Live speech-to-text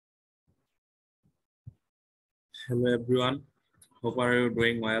Hello everyone, hope are you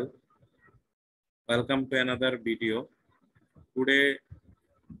doing well. Welcome to another video. Today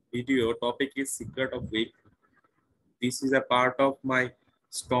video topic is secret of Wick. This is a part of my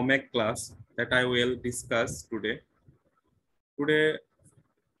stomach class that I will discuss today. Today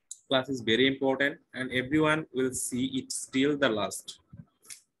class is very important and everyone will see it till the last.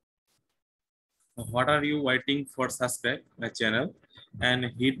 What are you waiting for? Subscribe my channel and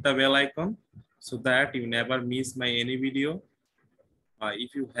hit the bell icon so that you never miss my any video.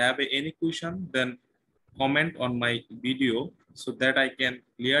 If you have any question, then comment on my video so that I can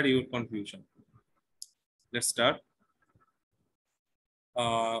clear your confusion. Let's start.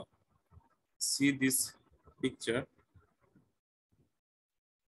 See this picture.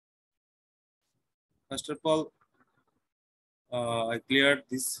 First of all, I cleared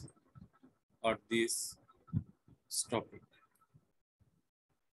this topic.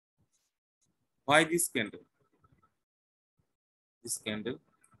 Why this candle? This candle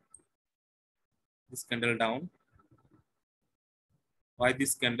down. Why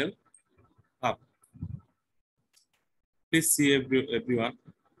this candle up? Please see everyone.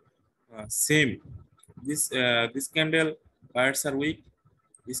 Same. This candle buyers are weak.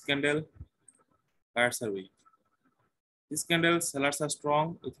 This candle buyers are weak. This candle sellers are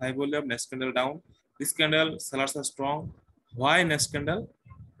strong with high volume. Next candle down. This candle sellers are strong. Why next candle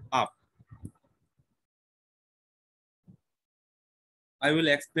up? I will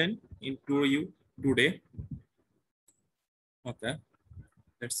explain to you today. Okay,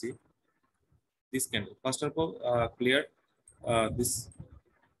 let's see this candle. First of all, clear this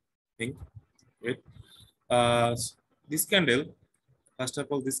thing. Wait, this candle. First of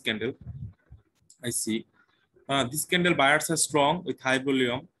all, this candle. I see. This candle buyers are strong with high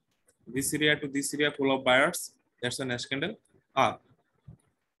volume. This area to this area full of buyers. That's the next candle up.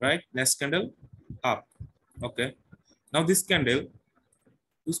 Right? Next candle up. Okay. Now this candle,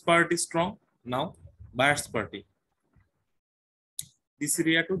 whose part is strong? Now buyers party. This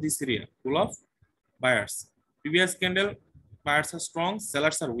area to this area full of buyers. Previous candle buyers are strong,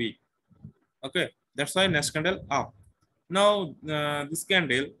 sellers are weak. Okay. That's why next candle up. Now this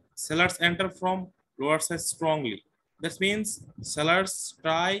candle sellers enter from lower side strongly. That means sellers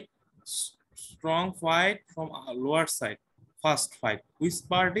try strong fight from lower side. First fight. Which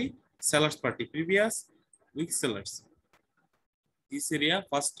party? Sellers party. Previous weak sellers. This area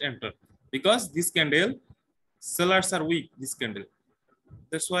first enter. Because this candle sellers are weak. This candle.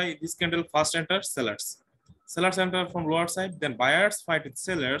 That's why this candle first enter sellers. Sellers enter from lower side. Then buyers fight with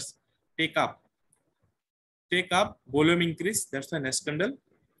sellers. Take up. Take up. Volume increase. That's why next candle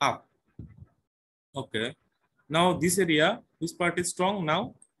up. Okay. Now this area, which party is strong?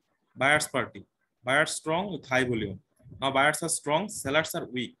 Now buyers party. Buyers strong with high volume. Now buyers are strong, sellers are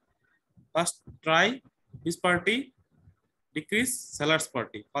weak. First try this party, decrease sellers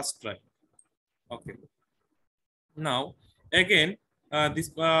party. First try. Okay. Now again,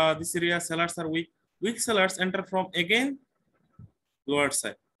 this area sellers are weak. Weak sellers enter from again lower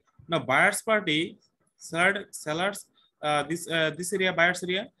side. Now buyers party, sellers. This area buyers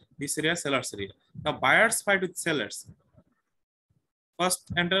area. This area sellers area. Now buyers fight with sellers.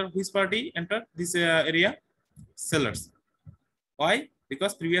 First enter which party? Enter this area sellers. Why?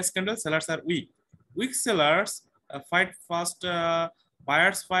 Because previous candle sellers are weak. Weak sellers fight first.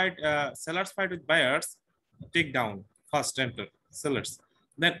 Buyers fight. Sellers fight with buyers. Take down. First enter sellers.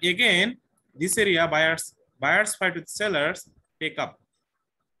 Then again this area buyers fight with sellers. Take up.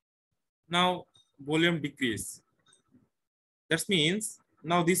 Now volume decrease. That means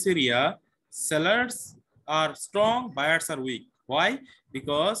now this area sellers are strong. Buyers are weak. Why?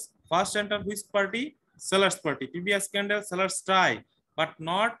 Because first enter which party? Sellers party. Previous candle sellers try but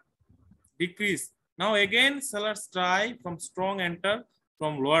not decrease. Now again sellers try from strong enter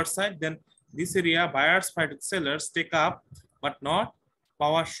from lower side. Then this area buyers fight with sellers take up but not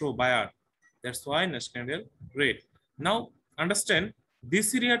power show buyer. That's why next candle red. Now understand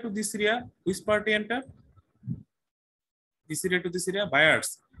this area to this area which party enter? This area to this area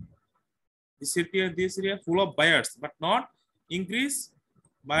buyers. This area full of buyers but not increase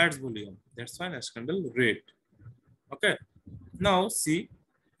buyers volume. That's why next candle red. Okay. Now see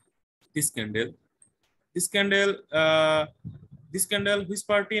this candle. This candle whose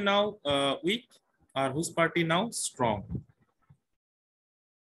party now weak or whose party now strong?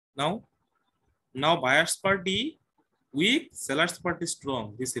 Now buyers party weak, sellers party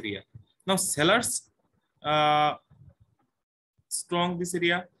strong. This area. Now sellers strong this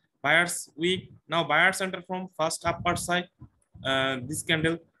area. Buyers weak. Now buyers enter from first upper side. This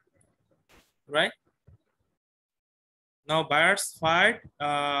candle, right? Now buyers fight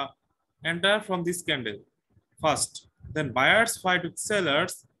enter from this candle. first. Then buyers fight with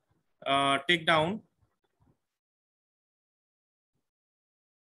sellers, take down.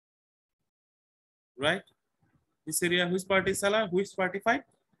 Right? This area, which party seller, which party fight?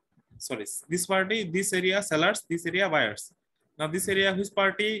 Sorry, this party, this area sellers, this area buyers. Now this area, which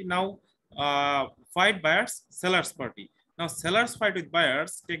party now fight buyers, sellers party. Now sellers fight with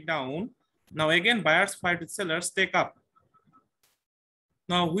buyers, take down. Now again buyers fight with sellers, take up.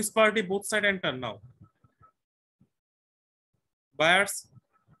 Now which party both side enter now? Buyers,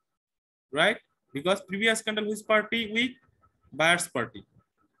 right? Because previous candle which party weak? Buyers party.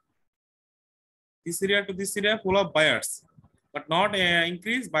 This area to this area full of buyers, but not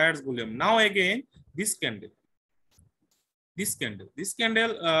increase buyers volume. Now again this candle,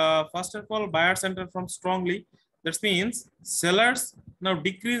 first of all buyers enter from strongly. That means sellers now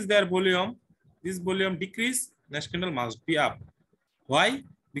decrease their volume. This volume decrease, next candle must be up. Why?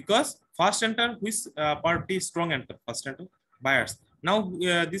 Because first enter which party strong enter? First enter buyers. Now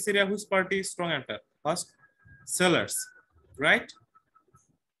this area which party strong enter? First sellers, right?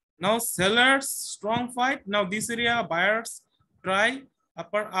 Now sellers strong fight. Now this area buyers try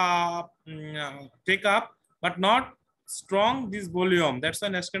upper take up, but not strong this volume. That's why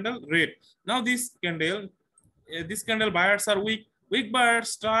next candle red. Now this candle buyers are weak. Weak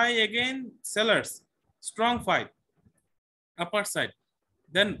buyers try again sellers. Strong fight. Upper side.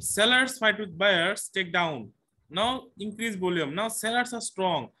 Then sellers fight with buyers, take down. Now increase volume. Now sellers are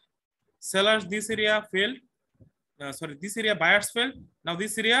strong. Sellers this area failed. This area buyers failed. Now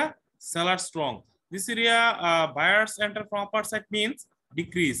this area sellers strong. This area buyers enter from upper side means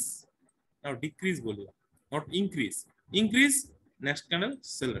decrease. Now decrease volume, not increase. Increase, next candle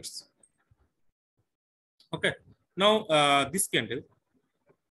sellers. Okay. Now this candle,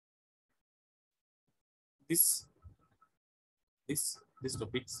 this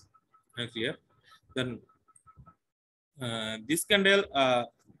topics are clear. Then this candle,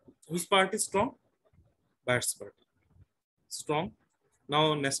 whose part is strong? Buyers party. Strong.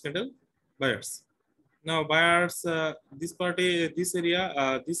 Now next candle, buyers. Now buyers, this party, this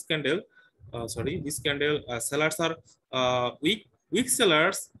area, this candle, this candle, sellers are weak. Weak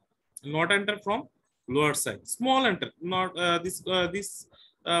sellers not enter from lower side. Small enter, not this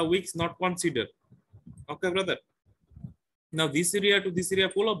weeks not considered. Okay, brother. Now this area to this area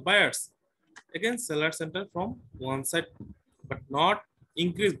full of buyers. Again, sellers enter from one side, but not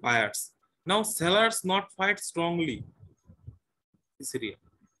increase buyers. Now sellers not fight strongly. This area.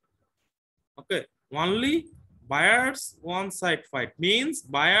 Okay, only buyers one side fight means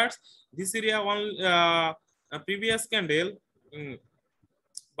buyers. This area one previous candle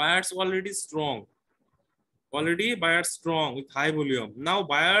buyers already strong. Already buyers strong with high volume. Now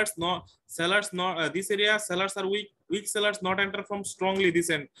buyers not sellers not this area sellers are weak. Weak sellers not enter from strongly this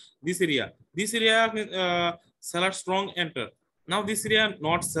end this area. This area sellers strong enter. Now this area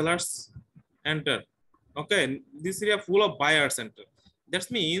not sellers enter. Okay, this area full of buyers enter. That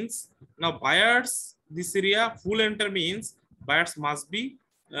means now buyers this area full enter means buyers must be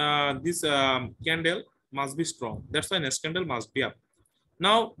this candle must be strong. That's why next candle must be up.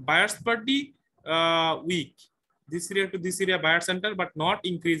 Now buyers party weak. This area to this area buyers enter but not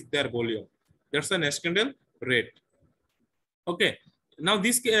increase their volume. That's the next candle red. Okay. Now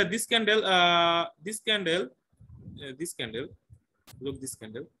this candle look this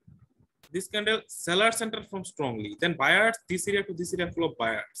candle. This candle sellers enter from strongly. Then buyers this area to this area full of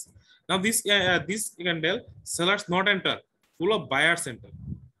buyers. Now this candle sellers not enter, full of buyers enter.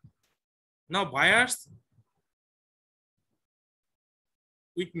 Now buyers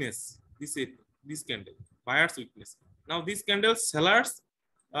weakness. This candle buyers weakness. Now this candle sellers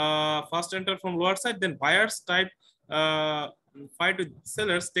first enter from lower side. Then buyers type fight with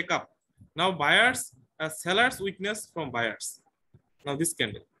sellers take up. Now buyers sellers weakness from buyers. Now this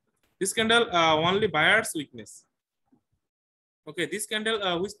candle. This candle only buyers weakness. Okay, this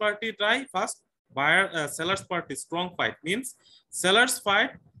candle which party try first? Buyer sellers party strong fight means sellers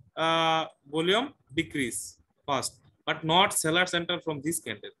fight volume decrease first, but not sellers enter from this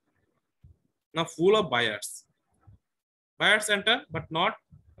candle. Now full of buyers. Buyers enter but not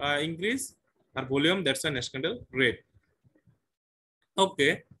increase our volume. That's why next candle red.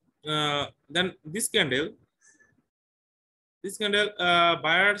 Okay, then this candle. This candle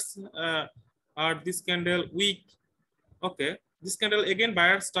buyers are this candle weak. Okay, this candle again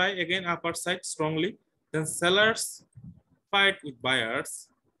buyers tie again upper side strongly. Then sellers fight with buyers,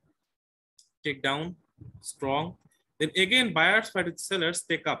 take down strong. Then again buyers fight with sellers,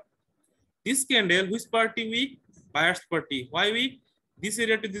 take up. This candle which party weak? Buyers party. Why weak? This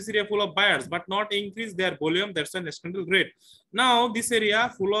area to this area full of buyers, but not increase their volume. That's why next candle red. Now this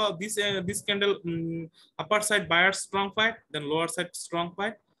area full of this candle upper side buyers strong fight, then lower side strong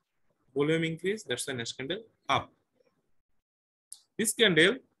fight, volume increase. That's why next candle up. This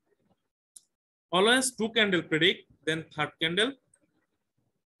candle always two candle predict, then third candle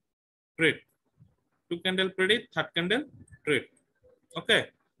trade. Two candle predict, third candle trade. Okay.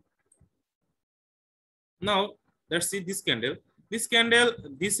 Now let's see this candle. This candle,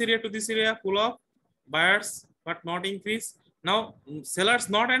 this area to this area full of buyers, but not increase. Now sellers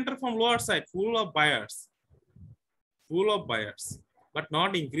not enter from lower side, full of buyers, but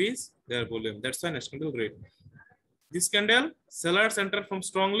not increase their volume. That's why next candle red. This candle, sellers enter from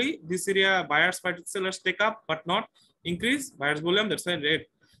strongly. This area buyers fight sellers take up, but not increase buyers volume. That's why red.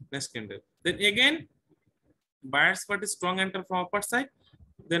 Next candle. Then again, buyers fight strong enter from upper side,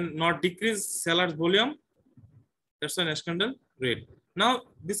 then not decrease sellers volume. That's why next candle red. Now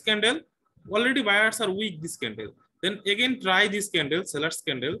this candle, already buyers are weak. This candle. Then again try this candle, sellers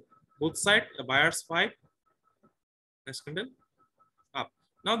candle. Both side buyers fight. Next candle up.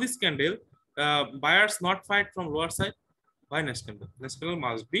 Now this candle, buyers not fight from lower side. Why next candle? Next candle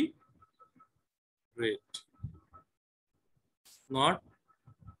must be red, not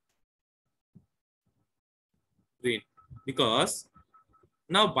green, because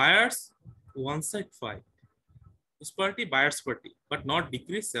now buyers one side fight. This party buyers party, but not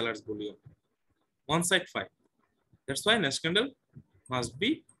decrease sellers volume. One side fight. That's why next candle must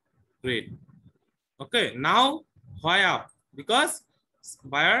be red. Okay. Now why up? Because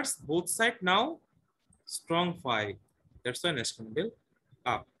buyers both side now strong fight. That's why next candle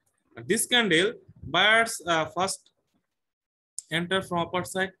up. This candle buyers first enter from upper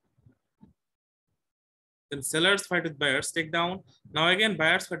side, then sellers fight with buyers take down. Now again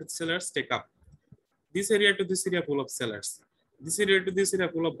buyers fight with sellers take up. This area to this area full of sellers. This area to this area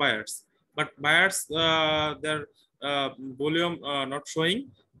full of buyers, but buyers their volume not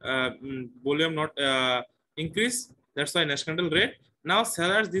showing, volume not increase. That's why next candle red. Now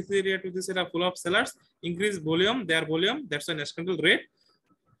sellers, this area to this area full of sellers, increase volume, their volume. That's why next candle red.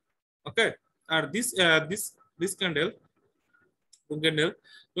 Okay. Or this candle,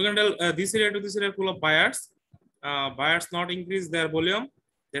 this area to this area full of buyers, buyers not increase their volume.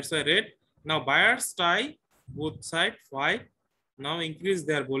 That's why red. Now buyers tie, both side fight. Now increase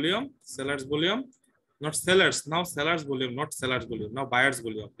their volume, sellers volume, not sellers. Now sellers volume, not sellers volume. Now buyers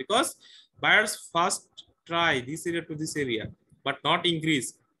volume, because buyers first try this area to this area, but not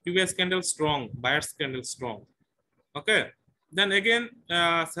increase. Previous candle strong, buyers candle strong. Okay. Then again,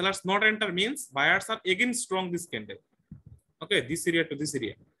 sellers not enter means buyers are again strong this candle. Okay, this area to this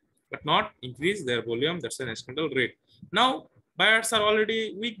area, but not increase their volume. That's the next candle red. Now buyers are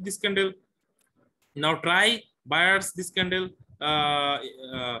already weak this candle. Now try buyers this candle,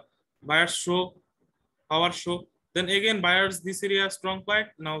 buyers show, power show. Then again buyers this area strong fight.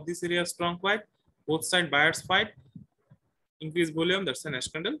 Now this area strong fight. Both side buyers fight. Increase volume. That's the next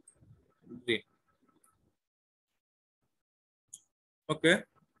candle green. Okay.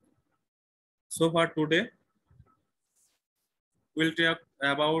 So far today, we'll talk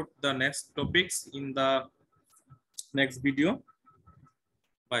about the next topics in the next video.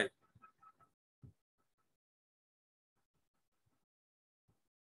 Bye.